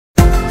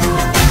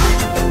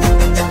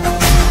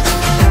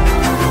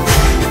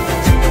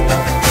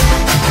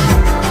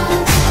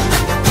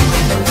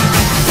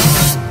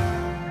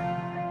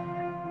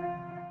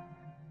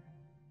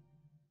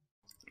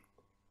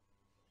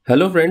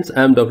Hello friends,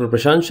 I am Dr.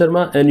 Prashant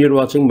Sharma and you're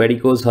watching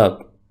MEDICO'S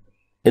Hub.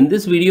 In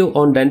this video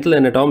on dental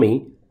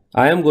anatomy,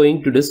 I am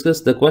going to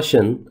discuss the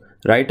question,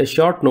 write a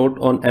short note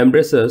on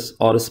embrasures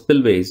or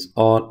spillways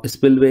or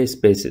spillway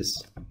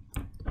spaces.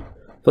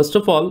 First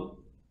of all,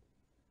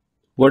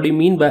 what do you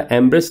mean by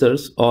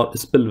embrasures or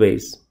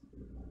spillways?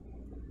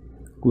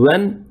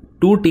 When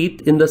two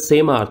teeth in the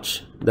same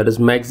arch, that is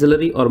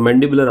maxillary or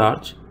mandibular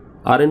arch,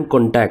 are in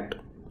contact,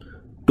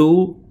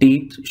 two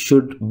teeth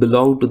should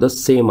belong to the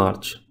same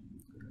arch.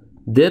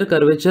 Their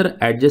curvature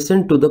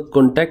adjacent to the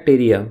contact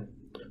area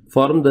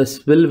form the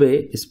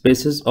spillway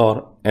spaces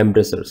or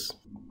embrasures.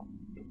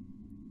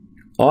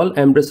 All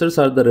embrasures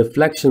are the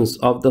reflections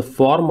of the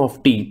form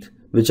of teeth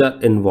which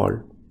are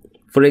involved.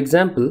 For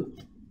example,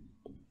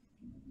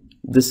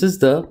 this is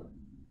the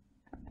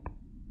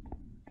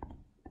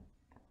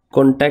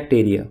contact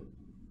area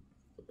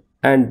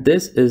and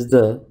this is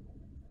the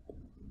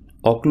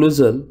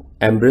occlusal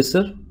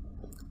embrasure,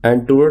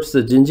 and towards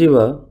the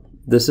gingiva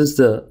this is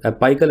the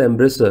apical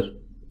embrasure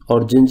or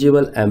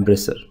gingival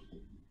embrasure.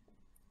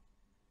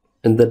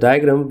 In the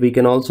diagram we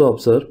can also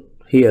observe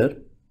here,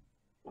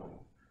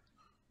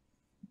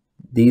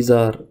 these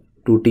are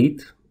two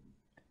teeth,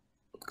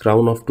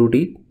 crown of two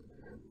teeth.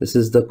 This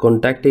is the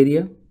contact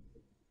area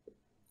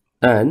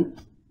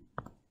and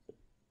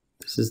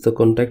this is the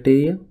contact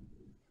area,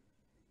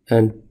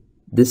 and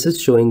this is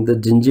showing the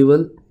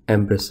gingival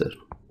embrasure,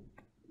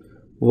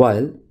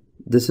 while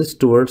this is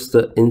towards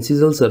the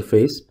incisal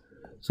surface.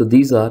 So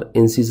these are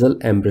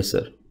incisal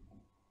embrasure.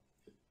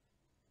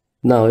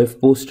 Now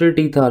if posterior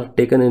teeth are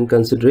taken in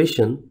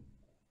consideration,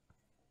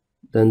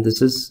 then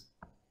this is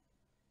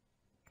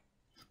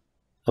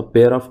a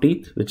pair of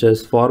teeth which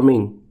is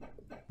forming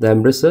the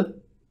embrasure.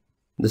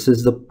 This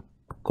is the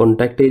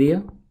contact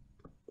area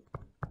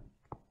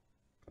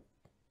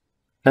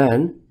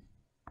and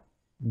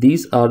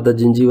these are the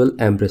gingival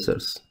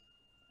embrasures,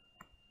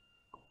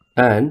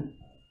 and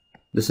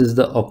this is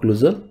the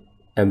occlusal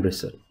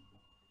embrasure.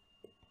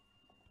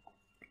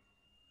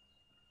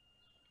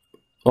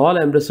 All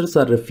embrasures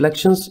are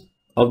reflections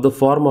of the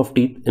form of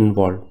teeth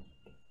involved.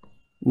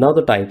 Now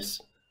the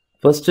types.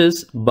 First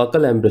is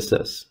buccal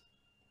embrasures.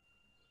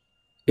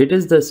 It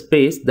is the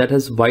space that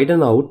has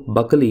widened out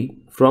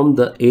buccally from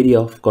the area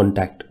of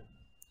contact.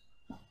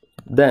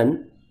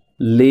 Then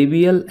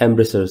labial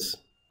embrasures.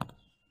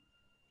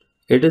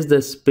 It is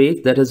the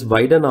space that has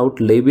widened out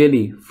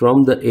labially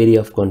from the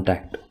area of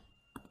contact.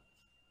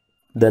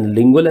 Then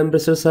lingual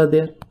embrasures are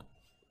there.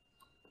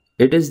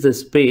 It is the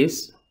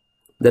space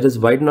that is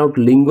widened out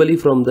lingually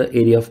from the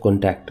area of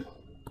contact.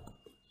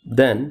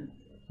 Then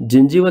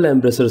gingival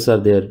embrasures are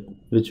there,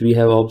 which we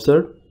have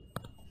observed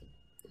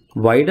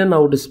widen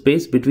out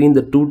space between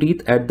the two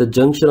teeth at the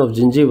junction of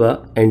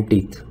gingiva and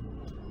teeth.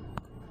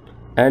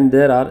 And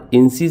there are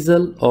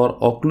incisal or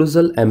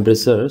occlusal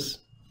embrasures,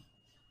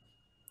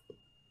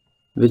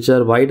 which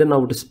are widen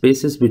out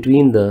spaces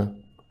between the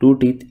two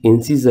teeth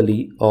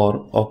incisally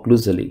or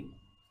occlusally.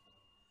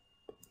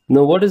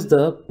 Now what is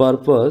the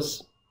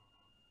purpose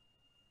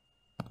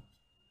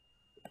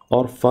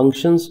or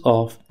functions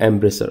of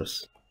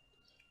embrasures?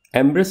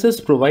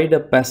 Embrasures provide a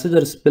passage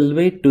or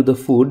spillway to the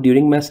food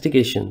during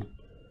mastication.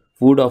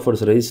 Food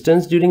offers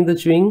resistance during the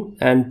chewing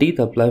and teeth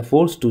apply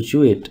force to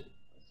chew it.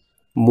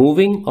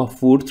 Moving of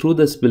food through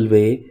the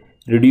spillway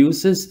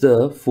reduces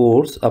the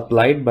force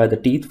applied by the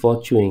teeth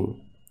for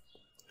chewing.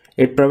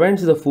 It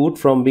prevents the food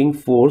from being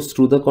forced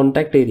through the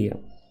contact area.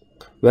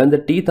 When the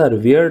teeth are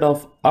veered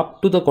off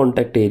up to the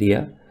contact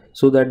area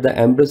so that the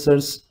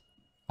embrasures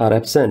are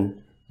absent,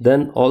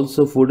 then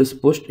also food is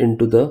pushed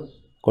into the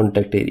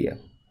contact area.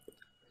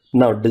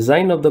 Now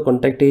design of the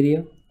contact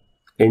area,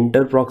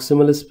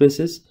 interproximal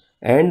spaces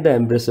and the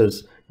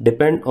embrasures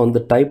depend on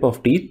the type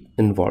of teeth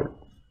involved.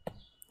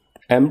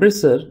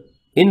 Embrasure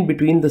in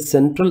between the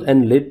central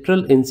and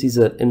lateral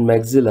incisor in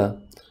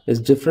maxilla is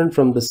different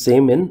from the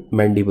same in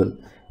mandible.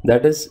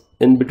 That is,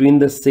 in between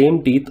the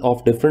same teeth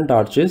of different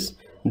arches,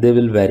 they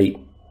will vary.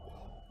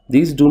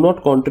 These do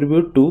not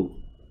contribute to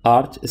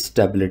arch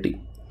stability.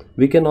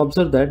 We can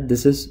observe that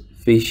this is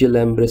facial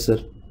embrasure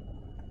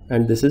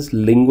and this is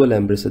lingual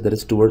embrasure, that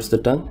is towards the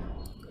tongue.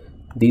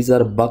 These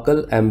are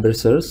buccal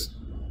embrasures.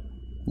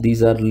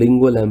 These are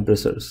lingual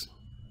embrasures.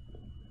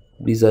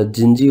 These are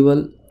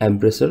gingival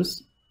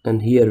embrasures,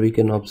 and here we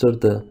can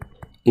observe the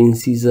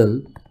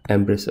incisal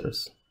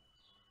embrasures.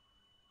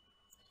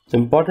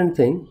 Important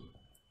thing,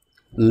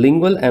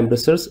 lingual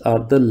embrasures are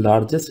the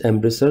largest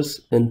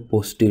embrasures in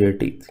posterior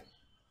teeth.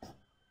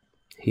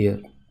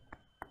 Here,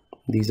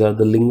 these are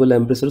the lingual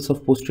embrasures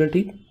of posterior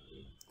teeth.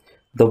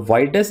 The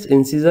widest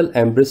incisal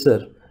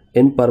embrasure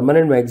in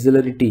permanent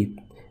maxillary teeth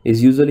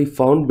is usually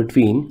found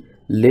between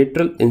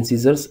lateral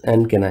incisors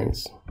and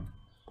canines.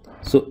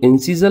 So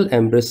incisal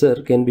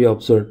embrasure can be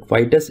observed.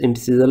 Widest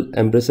incisal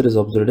embrasure is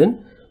observed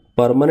in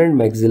permanent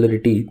maxillary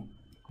teeth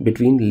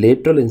between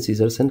lateral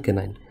incisors and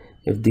canine.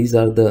 If these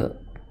are the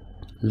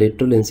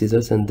lateral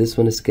incisors and this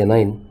one is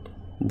canine,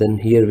 then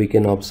here we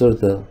can observe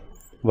the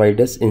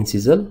widest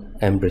incisal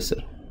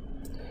embrasure.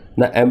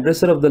 Now,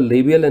 embrasure of the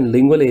labial and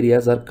lingual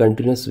areas are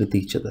continuous with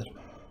each other.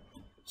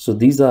 So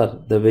these are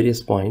the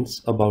various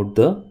points about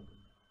the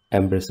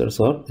embrasures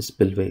or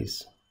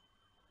spillways.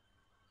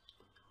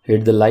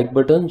 Hit the like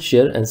button,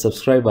 share and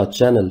subscribe our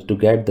channel to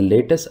get the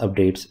latest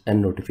updates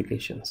and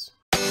notifications.